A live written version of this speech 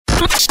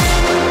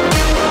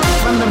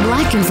From the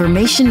Black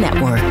Information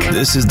Network,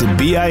 this is the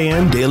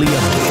BIN Daily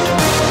Update.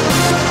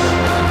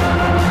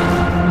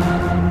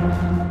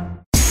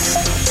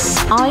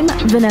 I'm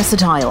Vanessa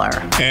Tyler.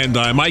 And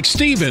I'm Mike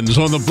Stevens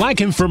on the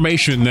Black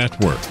Information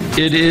Network.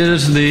 It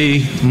is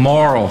the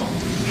moral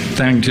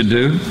thing to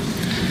do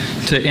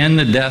to end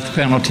the death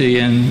penalty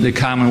in the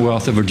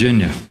Commonwealth of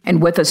Virginia.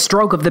 And with a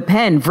stroke of the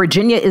pen,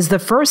 Virginia is the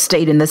first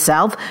state in the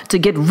South to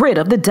get rid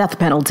of the death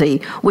penalty,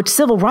 which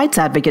civil rights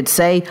advocates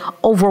say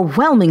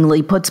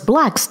overwhelmingly puts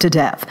blacks to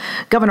death.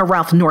 Governor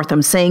Ralph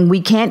Northam saying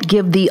we can't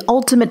give the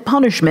ultimate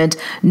punishment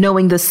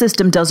knowing the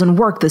system doesn't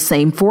work the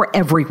same for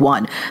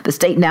everyone. The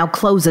state now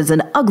closes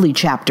an ugly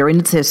chapter in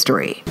its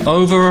history.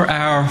 Over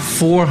our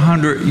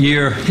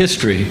 400-year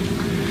history,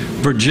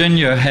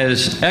 Virginia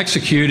has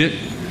executed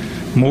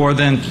more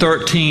than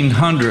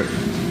 1,300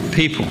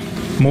 people,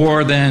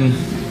 more than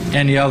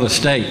any other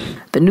state.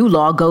 The new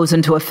law goes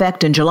into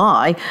effect in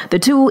July. The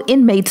 2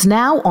 inmates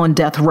now on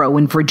death row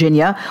in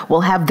Virginia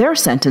will have their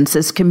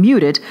sentences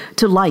commuted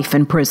to life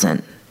in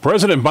prison.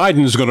 President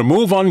Biden is going to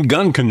move on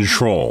gun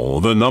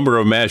control. The number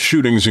of mass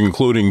shootings,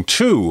 including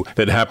 2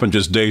 that happened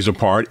just days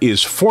apart,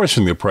 is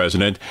forcing the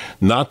president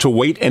not to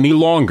wait any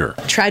longer.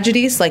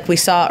 Tragedies like we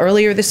saw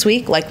earlier this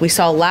week, like we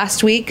saw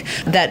last week,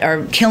 that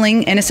are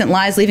killing innocent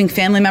lives, leaving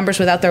family members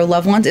without their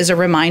loved ones, is a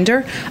reminder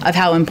of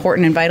how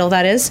important and vital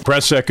that is.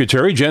 Press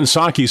Secretary Jen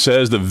Psaki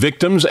says the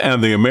victims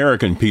and the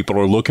American people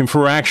are looking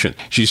for action.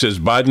 She says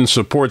Biden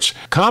supports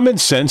common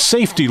sense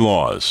safety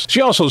laws.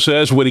 She also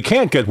says what he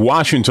can't get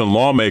Washington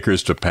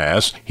lawmakers to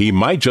pass, he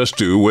might just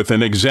do with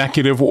an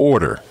executive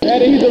order.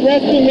 Daddy, he's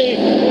arresting me.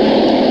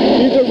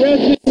 He's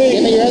arresting me.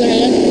 Give me your other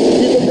hand.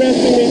 He's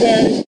arresting me,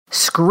 Daddy.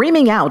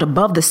 Screaming out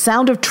above the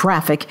sound of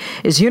traffic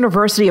is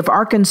University of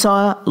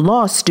Arkansas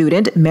law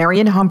student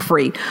Marion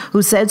Humphrey,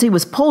 who says he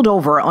was pulled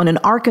over on an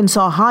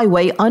Arkansas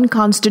highway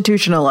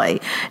unconstitutionally.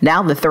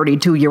 Now the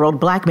 32-year-old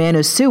black man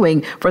is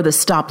suing for the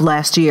stop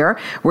last year,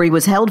 where he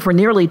was held for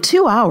nearly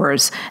 2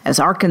 hours as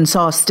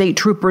Arkansas state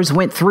troopers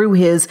went through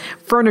his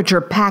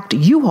furniture-packed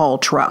U-Haul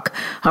truck.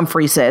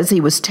 Humphrey says he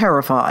was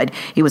terrified.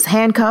 He was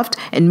handcuffed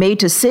and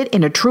made to sit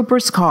in a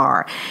trooper's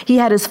car. He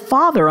had his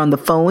father on the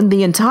phone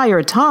the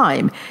entire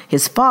time.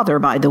 His father,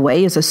 by the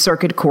way, is a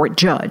circuit court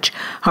judge.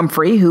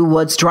 Humphrey, who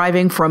was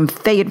driving from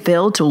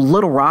Fayetteville to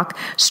Little Rock,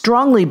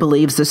 strongly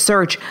believes the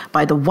search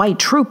by the white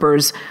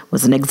troopers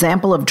was an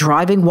example of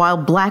driving while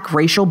black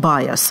racial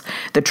bias.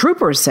 The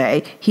troopers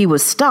say he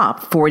was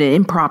stopped for an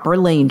improper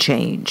lane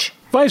change.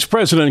 Vice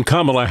President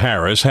Kamala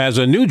Harris has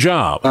a new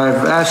job.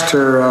 I've asked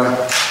her,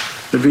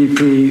 the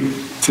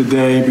VP,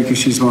 today, because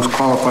she's the most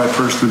qualified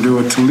person to do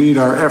it, to lead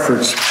our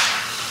efforts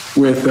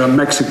with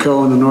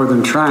Mexico and the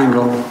Northern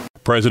Triangle.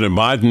 President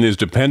Biden is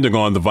depending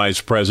on the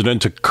vice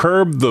president to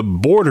curb the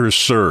border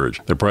surge.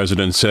 The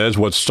president says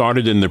what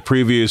started in the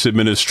previous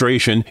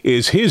administration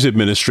is his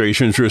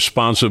administration's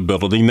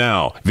responsibility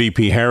now.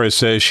 VP Harris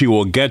says she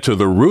will get to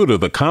the root of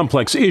the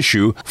complex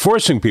issue,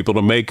 forcing people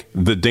to make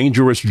the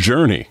dangerous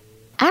journey.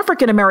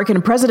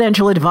 African-American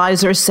presidential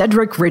advisor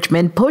Cedric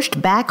Richmond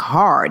pushed back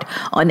hard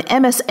on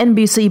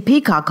MSNBC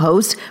Peacock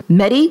host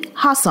Mehdi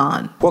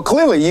Hasan. Well,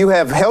 clearly you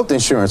have health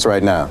insurance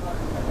right now.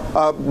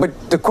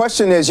 But the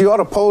question is, you ought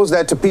to pose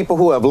that to people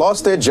who have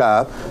lost their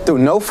job through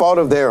no fault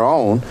of their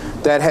own,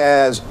 that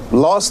has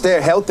lost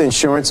their health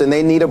insurance and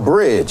they need a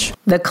bridge.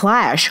 The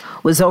clash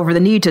was over the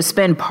need to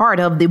spend part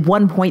of the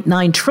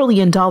 $1.9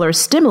 trillion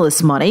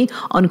stimulus money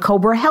on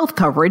COBRA health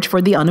coverage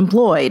for the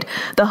unemployed.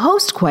 The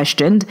host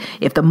questioned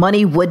if the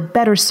money would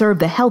better serve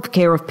the health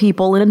care of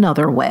people in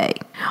another way.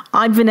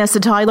 I'm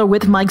Vanessa Tyler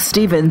with Mike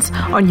Stevens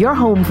on your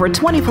home for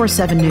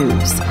 24/7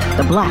 News,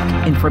 the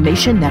Black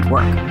Information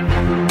Network.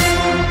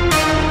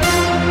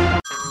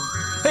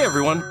 Hey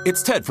everyone,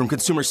 it's Ted from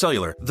Consumer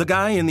Cellular, the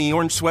guy in the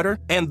orange sweater,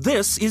 and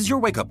this is your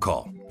wake-up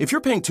call. If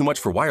you're paying too much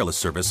for wireless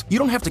service, you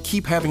don't have to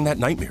keep having that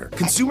nightmare.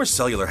 Consumer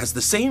Cellular has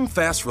the same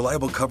fast,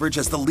 reliable coverage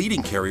as the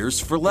leading carriers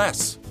for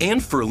less.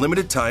 And for a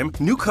limited time,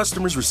 new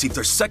customers receive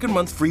their second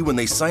month free when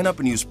they sign up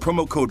and use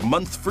promo code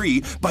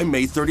MONTHFREE by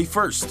May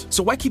 31st.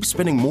 So why keep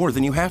spending more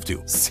than you have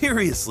to?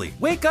 Seriously,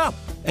 wake up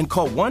and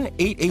call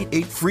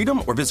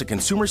 1-888-FREEDOM or visit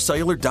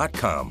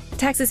consumercellular.com.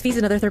 Taxes, fees,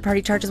 and other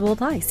third-party charges will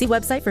apply. See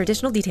website for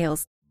additional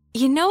details.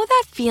 You know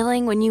that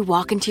feeling when you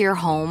walk into your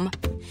home,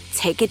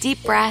 take a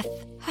deep breath,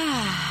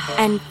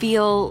 and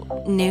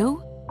feel new?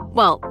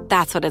 Well,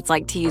 that's what it's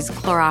like to use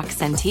Clorox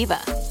Scentiva.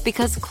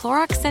 Because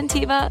Clorox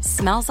Scentiva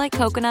smells like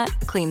coconut,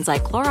 cleans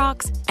like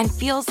Clorox, and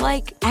feels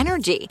like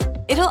energy.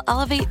 It'll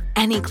elevate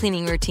any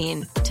cleaning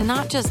routine to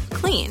not just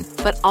clean,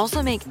 but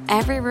also make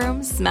every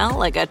room smell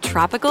like a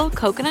tropical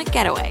coconut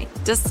getaway.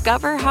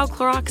 Discover how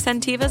Clorox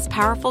Scentiva's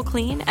powerful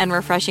clean and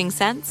refreshing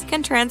scents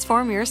can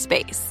transform your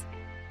space.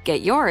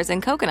 Get yours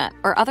in coconut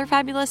or other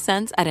fabulous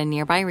scents at a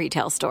nearby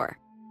retail store.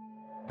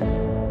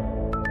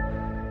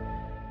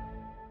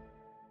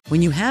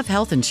 When you have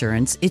health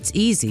insurance, it's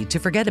easy to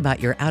forget about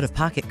your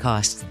out-of-pocket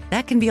costs.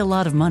 That can be a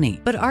lot of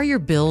money. But are your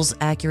bills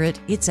accurate?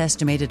 It's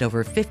estimated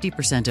over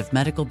 50% of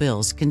medical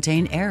bills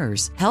contain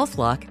errors.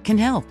 HealthLock can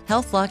help.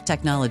 HealthLock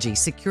technology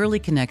securely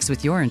connects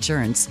with your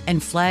insurance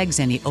and flags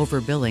any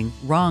overbilling,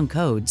 wrong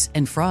codes,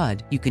 and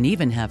fraud. You can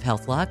even have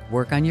HealthLock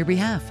work on your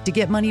behalf to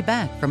get money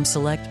back from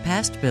select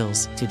past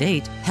bills. To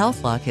date,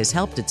 HealthLock has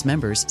helped its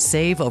members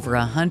save over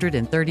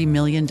 $130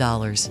 million.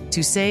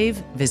 To save,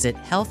 visit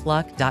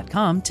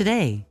healthlock.com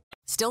today.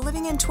 Still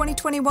living in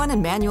 2021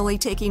 and manually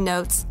taking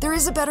notes? There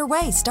is a better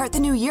way. Start the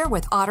new year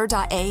with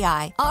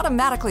Otter.ai.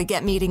 Automatically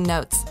get meeting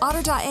notes.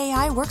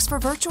 Otter.ai works for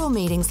virtual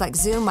meetings like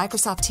Zoom,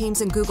 Microsoft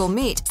Teams, and Google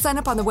Meet. Sign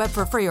up on the web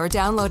for free or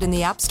download in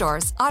the app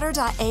stores.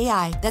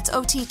 Otter.ai. That's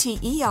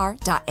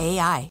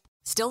OTTER.ai.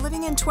 Still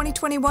living in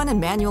 2021 and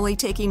manually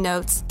taking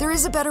notes? There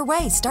is a better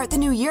way. Start the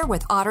new year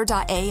with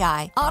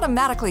Otter.ai.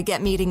 Automatically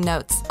get meeting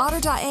notes.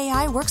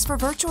 Otter.ai works for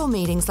virtual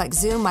meetings like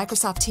Zoom,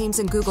 Microsoft Teams,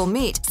 and Google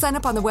Meet. Sign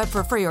up on the web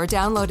for free or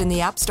download in the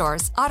app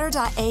stores.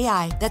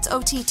 Otter.ai. That's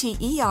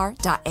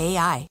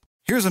OTTER.ai.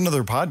 Here's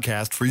another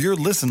podcast for your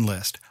listen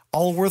list.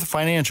 Allworth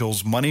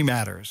Financial's Money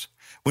Matters.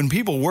 When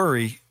people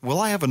worry, will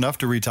I have enough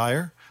to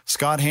retire?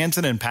 Scott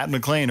Hansen and Pat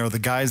McClain are the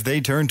guys they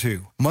turn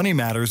to. Money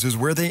Matters is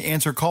where they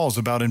answer calls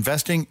about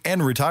investing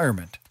and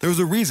retirement. There's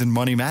a reason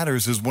Money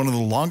Matters is one of the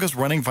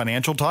longest-running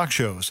financial talk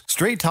shows.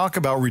 Straight talk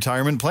about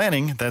retirement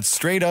planning that's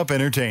straight up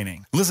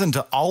entertaining. Listen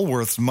to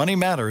Allworth's Money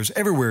Matters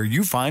everywhere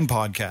you find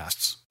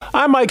podcasts.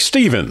 I'm Mike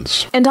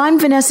Stevens. And I'm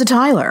Vanessa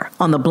Tyler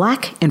on the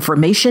Black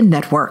Information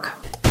Network.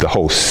 The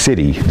whole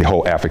city, the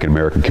whole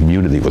African-American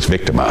community was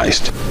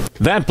victimized.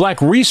 That black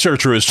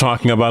researcher is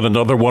talking about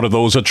another one of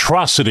those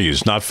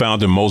atrocities not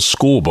found in most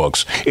school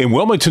books. In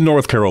Wilmington,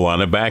 North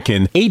Carolina, back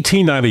in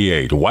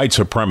 1898, white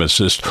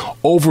supremacists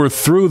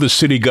overthrew the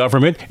city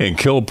government and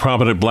killed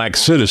prominent black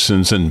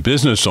citizens and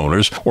business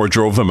owners or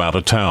drove them out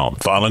of town.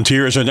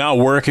 Volunteers are now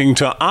working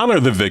to honor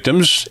the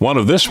victims. One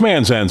of this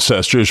man's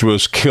ancestors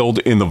was killed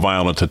in the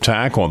violent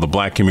attack on the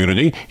black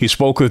community. He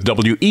spoke with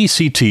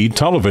WECT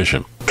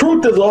television.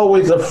 Truth is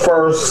always the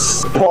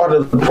first part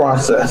of the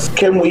process.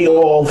 Can we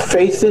all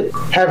face it?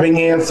 Having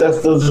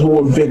ancestors who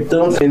were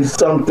victims in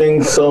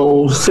something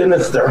so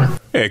sinister.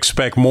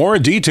 Expect more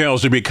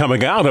details to be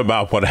coming out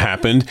about what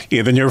happened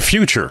in the near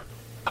future.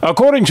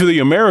 According to the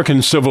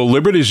American Civil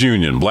Liberties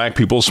Union, black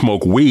people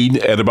smoke weed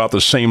at about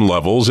the same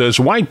levels as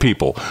white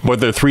people,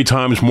 but they're 3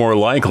 times more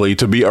likely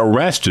to be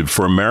arrested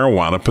for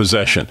marijuana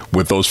possession.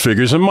 With those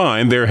figures in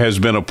mind, there has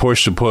been a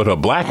push to put a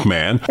black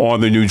man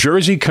on the New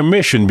Jersey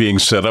Commission being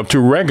set up to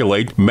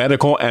regulate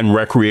medical and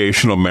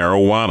recreational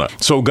marijuana.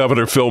 So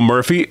Governor Phil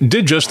Murphy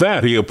did just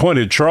that. He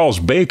appointed Charles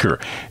Baker,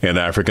 an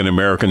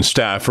African-American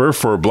staffer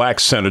for Black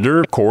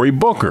Senator Cory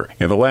Booker,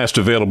 in the last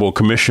available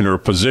commissioner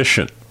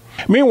position.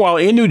 Meanwhile,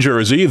 in New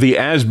Jersey, the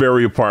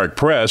Asbury Park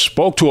Press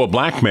spoke to a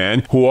black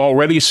man who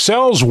already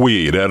sells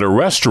weed at a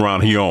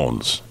restaurant he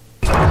owns.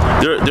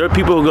 There are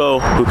people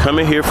who come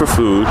in here for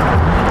food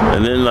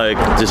and then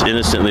just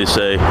innocently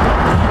say,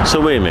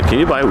 so wait a minute, can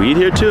you buy weed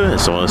here too? And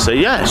someone will say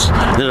yes.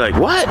 And they're like,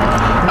 what?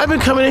 I've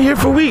been coming in here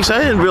for weeks. I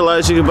didn't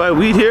realize you could buy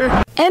weed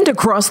here. And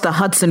across the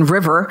Hudson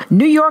River,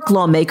 New York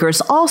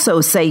lawmakers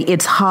also say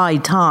it's high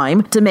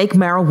time to make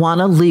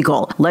marijuana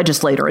legal.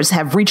 Legislators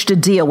have reached a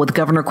deal with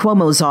Governor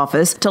Cuomo's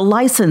office to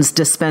license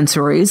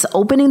dispensaries,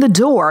 opening the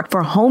door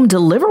for home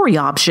delivery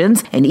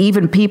options and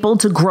even people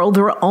to grow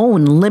their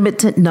own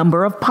limited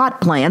number of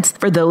pot plants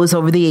for those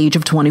over the age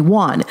of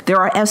 21. There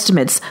are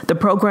estimates the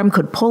program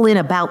could pull in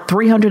about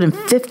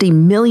 $350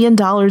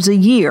 million a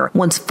year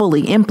once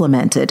fully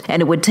implemented,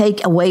 and it would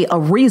take away a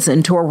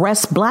reason to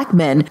arrest black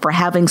men for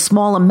having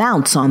small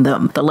amounts on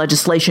them. The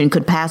legislation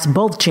could pass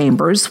both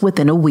chambers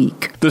within a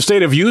week. The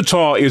state of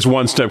Utah is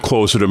one step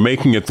closer to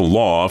making it the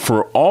law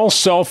for all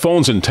cell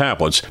phones and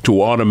tablets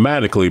to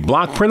automatically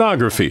block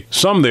pornography.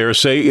 Some there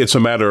say it's a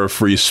matter of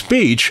free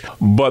speech,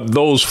 but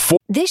those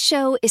This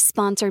show is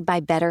sponsored by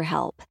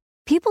BetterHelp.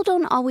 People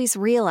don't always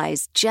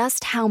realize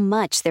just how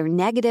much their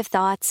negative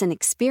thoughts and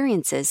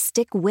experiences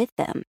stick with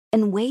them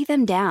and weigh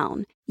them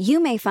down.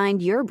 You may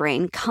find your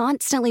brain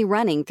constantly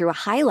running through a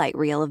highlight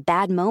reel of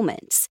bad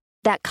moments.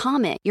 That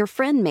comment your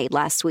friend made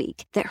last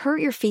week that hurt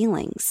your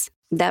feelings.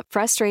 That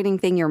frustrating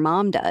thing your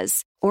mom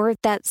does. Or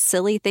that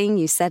silly thing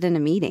you said in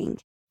a meeting.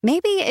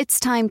 Maybe it's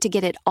time to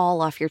get it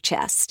all off your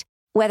chest.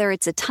 Whether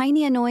it's a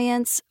tiny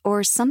annoyance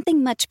or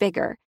something much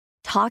bigger,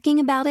 talking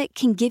about it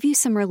can give you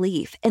some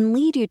relief and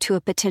lead you to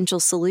a potential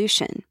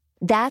solution.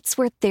 That's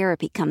where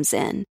therapy comes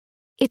in.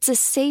 It's a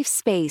safe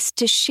space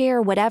to share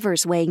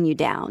whatever's weighing you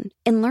down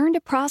and learn to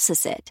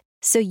process it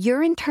so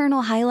your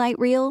internal highlight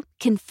reel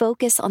can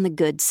focus on the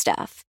good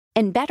stuff.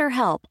 And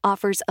BetterHelp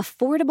offers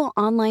affordable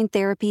online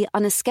therapy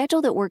on a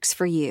schedule that works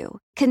for you.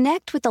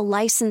 Connect with a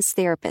licensed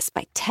therapist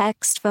by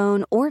text,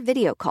 phone, or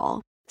video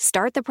call.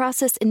 Start the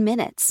process in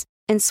minutes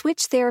and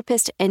switch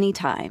therapist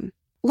anytime.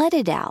 Let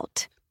it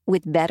out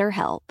with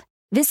BetterHelp.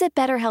 Visit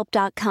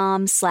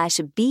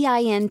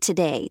BetterHelp.com/BIN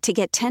today to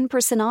get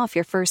 10% off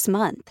your first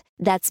month.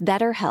 That's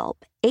BetterHelp,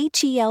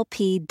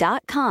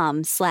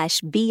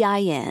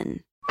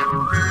 HELP.com/BIN.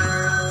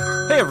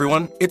 Hey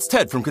everyone, it's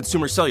Ted from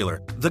Consumer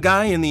Cellular, the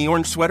guy in the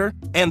orange sweater,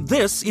 and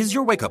this is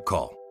your wake-up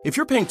call. If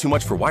you're paying too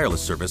much for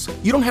wireless service,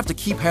 you don't have to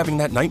keep having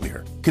that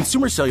nightmare.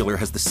 Consumer Cellular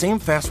has the same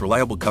fast,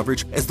 reliable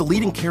coverage as the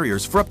leading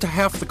carriers for up to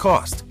half the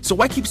cost. So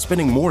why keep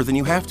spending more than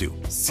you have to?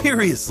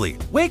 Seriously,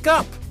 wake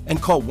up and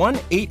call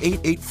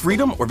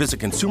 1-888-FREEDOM or visit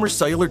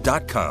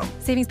consumercellular.com.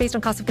 Savings based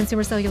on cost of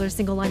Consumer Cellular's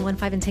single line 1,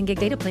 5, and 10 gig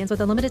data plans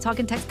with unlimited talk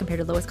and text compared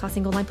to lowest cost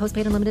single line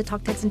postpaid unlimited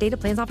talk, text, and data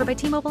plans offered by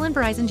T-Mobile and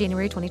Verizon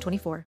January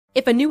 2024.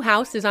 If a new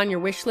house is on your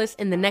wish list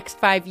in the next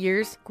 5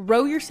 years,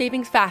 grow your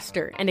savings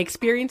faster and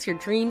experience your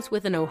dreams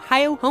with an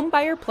Ohio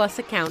Homebuyer Plus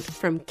account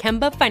from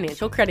Kemba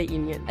Financial Credit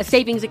Union. A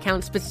savings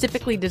account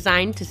specifically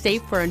designed to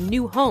save for a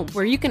new home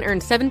where you can earn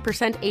 7%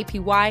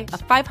 APY,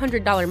 a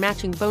 $500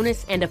 matching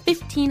bonus, and a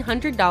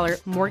 $1,500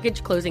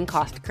 mortgage closing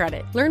cost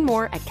credit. Learn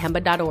more at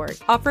Kemba.org.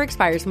 Offer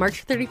expires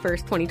March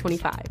 31st,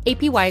 2025.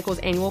 APY equals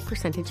annual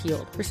percentage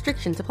yield.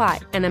 Restrictions apply.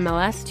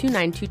 NMLS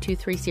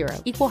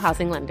 292230. Equal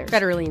housing lender.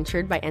 Federally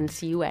insured by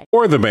NCUA.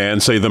 Or the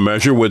band say the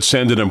measure would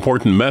send an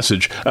important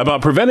message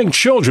about preventing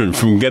children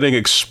from getting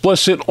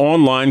explicit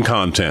online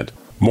content.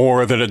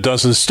 More than a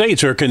dozen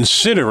states are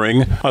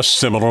considering a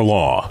similar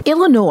law.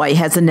 Illinois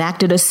has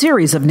enacted a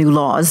series of new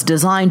laws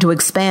designed to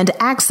expand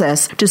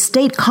access to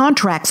state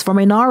contracts for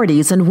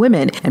minorities and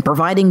women and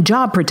providing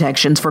job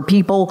protections for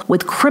people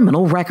with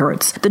criminal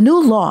records. The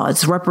new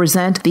laws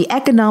represent the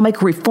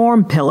economic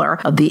reform pillar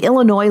of the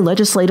Illinois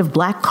Legislative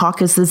Black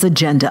Caucus's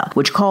agenda,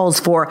 which calls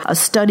for a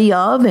study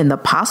of and the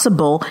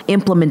possible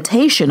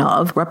implementation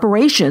of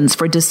reparations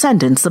for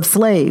descendants of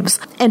slaves,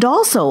 and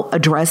also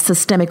address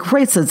systemic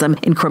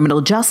racism in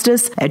criminal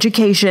justice,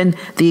 education,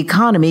 the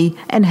economy,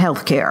 and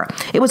healthcare.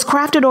 It was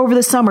crafted over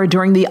the summer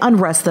during the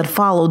unrest that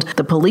followed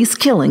the police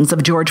killings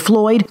of George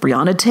Floyd,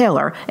 Breonna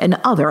Taylor, and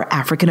other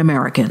African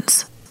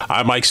Americans.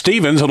 I'm Mike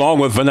Stevens, along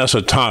with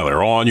Vanessa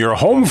Tyler, on your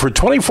home for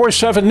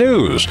 24/7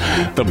 News,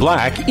 the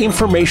Black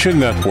Information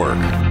Network.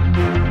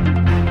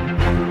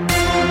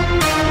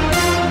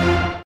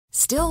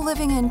 Still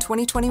living in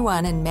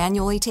 2021 and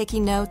manually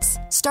taking notes?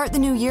 Start the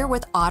new year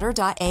with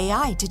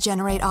Otter.ai to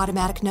generate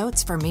automatic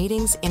notes for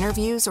meetings,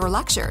 interviews, or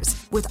lectures.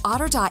 With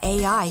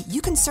Otter.ai,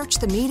 you can search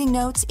the meeting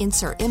notes,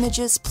 insert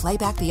images, play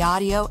back the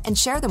audio, and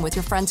share them with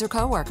your friends or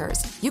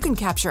coworkers. You can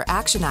capture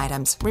action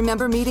items,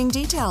 remember meeting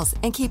details,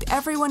 and keep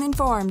everyone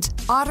informed.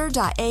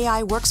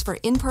 Otter.ai works for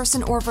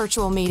in-person or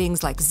virtual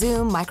meetings like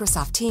Zoom,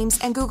 Microsoft Teams,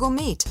 and Google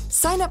Meet.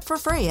 Sign up for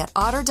free at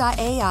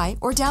Otter.ai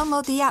or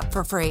download the app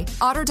for free.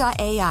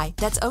 Otter.ai,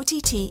 that's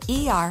OTTER.ai.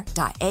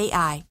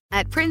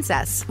 At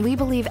Princess, we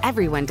believe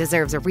everyone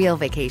deserves a real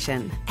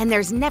vacation. And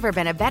there's never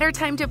been a better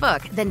time to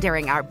book than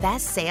during our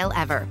best sale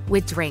ever.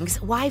 With drinks,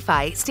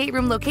 Wi-Fi,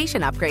 stateroom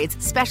location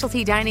upgrades,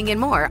 specialty dining, and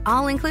more,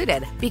 all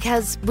included.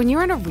 Because when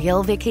you're on a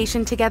real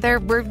vacation together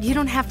where you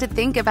don't have to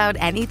think about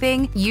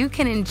anything, you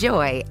can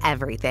enjoy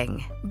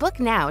everything. Book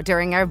now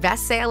during our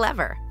best sale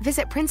ever.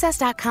 Visit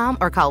princess.com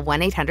or call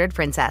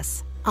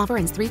 1-800-PRINCESS. Offer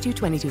ends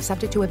 3/2/22,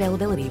 subject to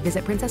availability.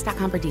 Visit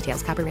princess.com for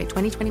details. Copyright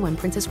 2021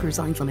 Princess Cruise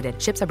Lines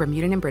Limited. Ships are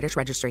Bermudan and British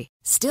Registry.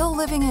 Still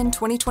living in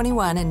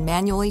 2021 and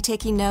manually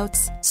taking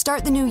notes?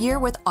 Start the new year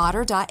with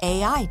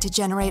Otter.ai to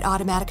generate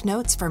automatic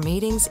notes for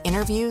meetings,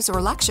 interviews,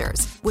 or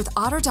lectures. With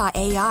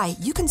Otter.ai,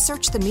 you can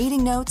search the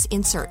meeting notes,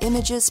 insert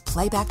images,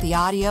 play back the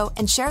audio,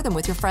 and share them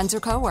with your friends or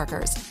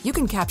coworkers. You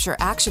can capture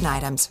action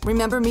items,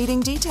 remember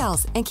meeting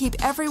details, and keep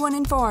everyone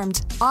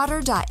informed.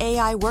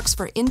 Otter.ai works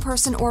for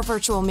in-person or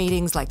virtual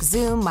meetings like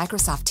Zoom,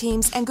 Microsoft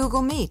Teams, and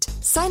Google Meet.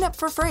 Sign up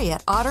for free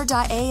at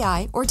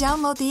Otter.ai or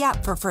download the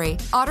app for free.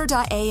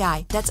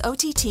 Otter.ai, that's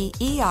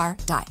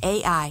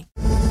OTTER.ai.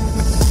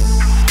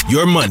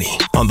 Your money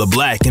on the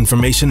Black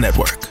Information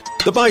Network.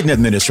 The Biden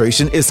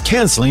administration is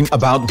canceling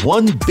about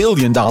 $1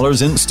 billion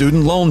in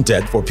student loan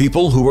debt for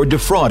people who were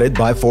defrauded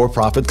by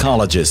for-profit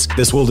colleges.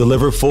 This will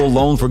deliver full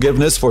loan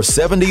forgiveness for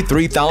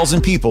 73,000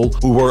 people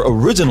who were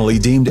originally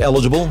deemed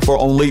eligible for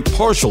only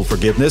partial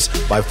forgiveness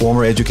by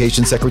former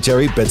Education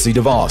Secretary Betsy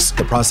DeVos.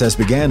 The process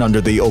began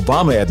under the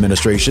Obama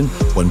administration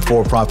when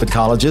for-profit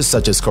colleges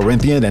such as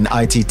Corinthian and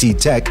ITT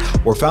Tech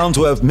were found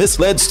to have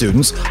misled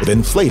students with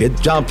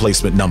inflated job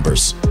placement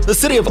numbers. The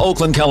city of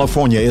Oakland,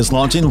 California is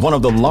launching one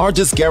of the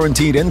largest guaranteed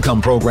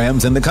income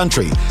programs in the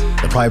country.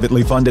 The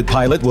privately funded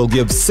pilot will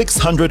give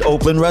 600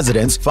 Oakland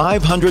residents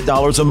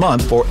 $500 a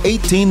month for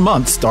 18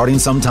 months starting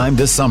sometime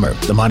this summer.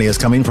 The money is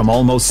coming from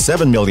almost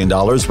 $7 million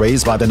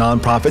raised by the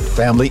nonprofit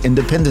Family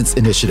Independence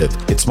Initiative.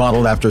 It's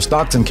modeled after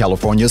Stockton,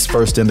 California's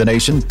first in the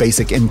nation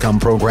basic income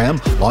program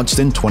launched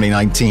in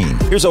 2019.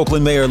 Here's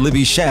Oakland Mayor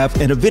Libby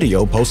Schaaf in a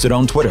video posted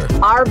on Twitter.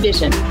 Our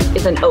vision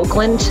is an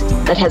Oakland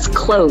that has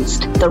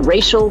closed the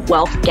racial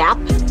wealth gap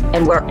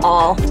and where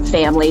all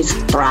families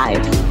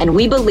thrive. And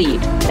we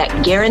believe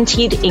that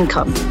guaranteed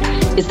income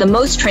is the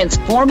most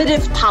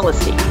transformative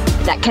policy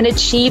that can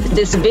achieve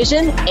this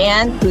vision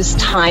and whose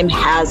time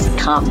has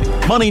come.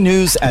 Money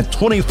news at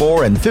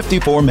 24 and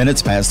 54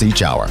 minutes past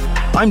each hour.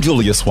 I'm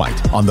Julius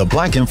White on the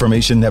Black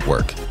Information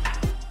Network.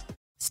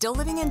 Still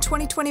living in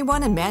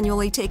 2021 and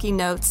manually taking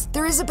notes?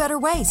 There is a better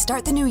way.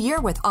 Start the new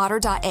year with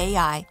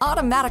Otter.ai.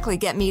 Automatically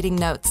get meeting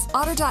notes.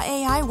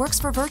 Otter.ai works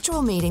for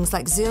virtual meetings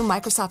like Zoom,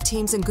 Microsoft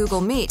Teams, and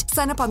Google Meet.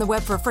 Sign up on the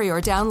web for free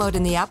or download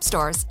in the app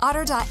stores.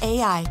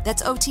 Otter.ai.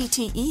 That's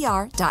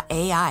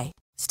OTTER.ai.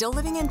 Still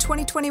living in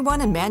 2021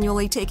 and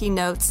manually taking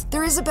notes?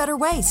 There is a better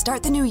way.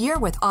 Start the new year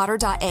with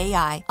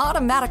Otter.ai.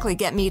 Automatically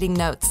get meeting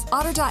notes.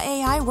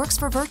 Otter.ai works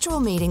for virtual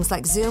meetings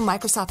like Zoom,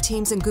 Microsoft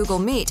Teams, and Google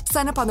Meet.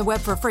 Sign up on the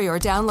web for free or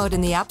download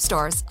in the app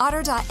stores.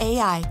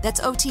 Otter.ai.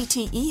 That's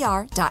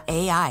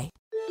OTTER.ai.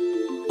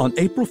 On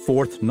April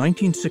 4th,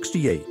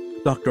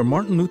 1968, Dr.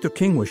 Martin Luther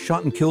King was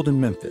shot and killed in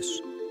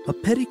Memphis. A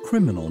petty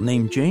criminal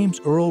named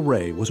James Earl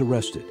Ray was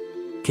arrested.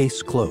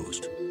 Case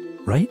closed.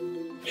 Right?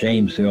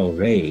 James Earl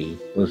Ray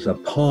was a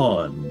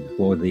pawn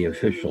for the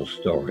official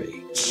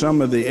story.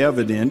 Some of the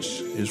evidence,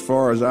 as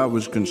far as I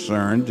was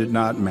concerned, did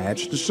not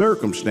match the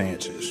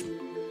circumstances.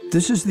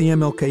 This is the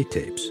MLK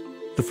tapes.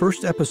 The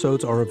first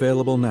episodes are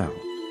available now.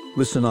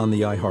 Listen on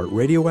the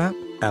iHeartRadio app,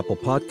 Apple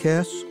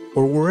Podcasts,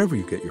 or wherever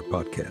you get your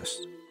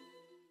podcasts.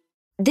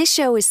 This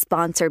show is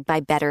sponsored by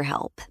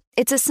BetterHelp.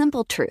 It's a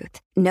simple truth.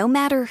 No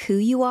matter who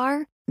you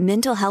are,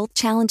 mental health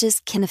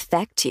challenges can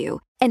affect you,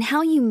 and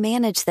how you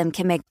manage them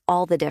can make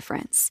all the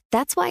difference.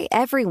 That's why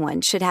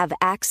everyone should have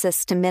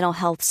access to mental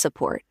health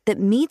support that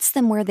meets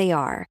them where they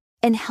are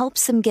and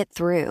helps them get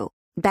through.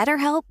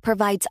 BetterHelp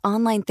provides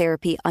online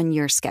therapy on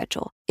your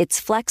schedule. It's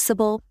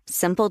flexible,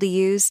 simple to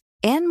use,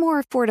 and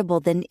more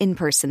affordable than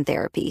in-person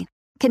therapy.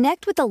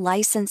 Connect with a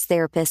licensed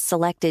therapist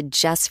selected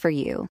just for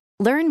you.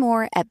 Learn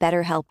more at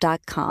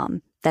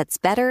BetterHelp.com. That's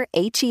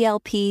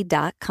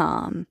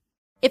BetterHelp.com.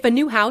 If a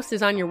new house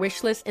is on your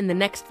wish list in the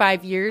next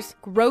 5 years,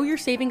 grow your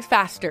savings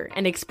faster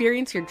and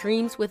experience your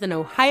dreams with an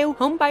Ohio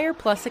Homebuyer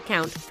Plus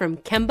account from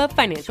Kemba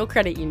Financial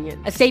Credit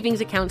Union. A savings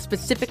account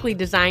specifically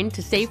designed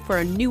to save for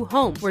a new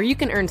home where you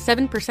can earn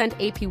 7%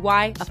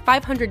 APY, a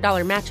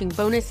 $500 matching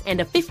bonus,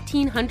 and a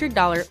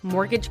 $1,500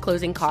 mortgage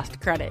closing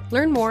cost credit.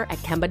 Learn more at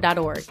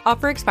Kemba.org.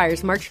 Offer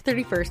expires March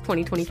 31st,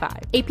 2025.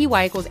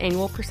 APY equals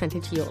annual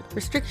percentage yield.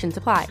 Restrictions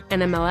apply.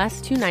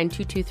 NMLS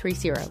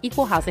 292230.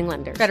 Equal housing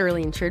lender.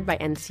 Federally insured by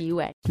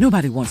NCUA.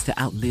 Nobody wants to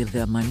outlive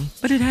their money,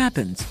 but it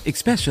happens,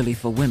 especially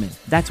for women.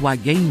 That's why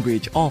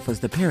Gainbridge offers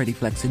the Parity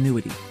Flex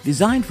annuity,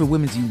 designed for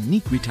women's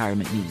unique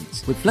retirement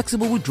needs, with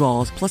flexible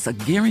withdrawals plus a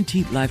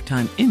guaranteed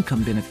lifetime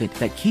income benefit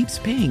that keeps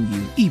paying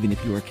you even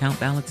if your account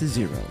balance is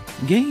zero.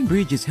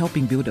 Gainbridge is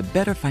helping build a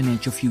better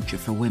financial future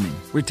for women.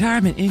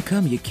 Retirement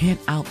income you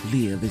can't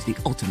outlive is the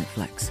ultimate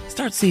flex.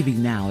 Start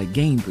saving now at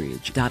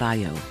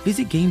Gainbridge.io.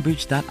 Visit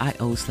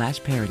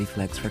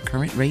Gainbridge.io/ParityFlex for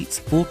current rates,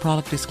 full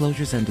product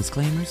disclosures and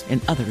disclaimers, and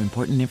other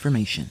important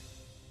information.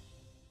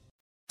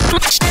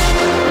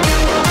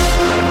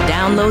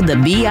 Download the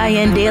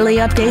BIN Daily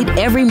Update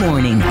every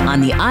morning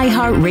on the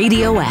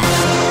iHeartRadio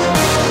app.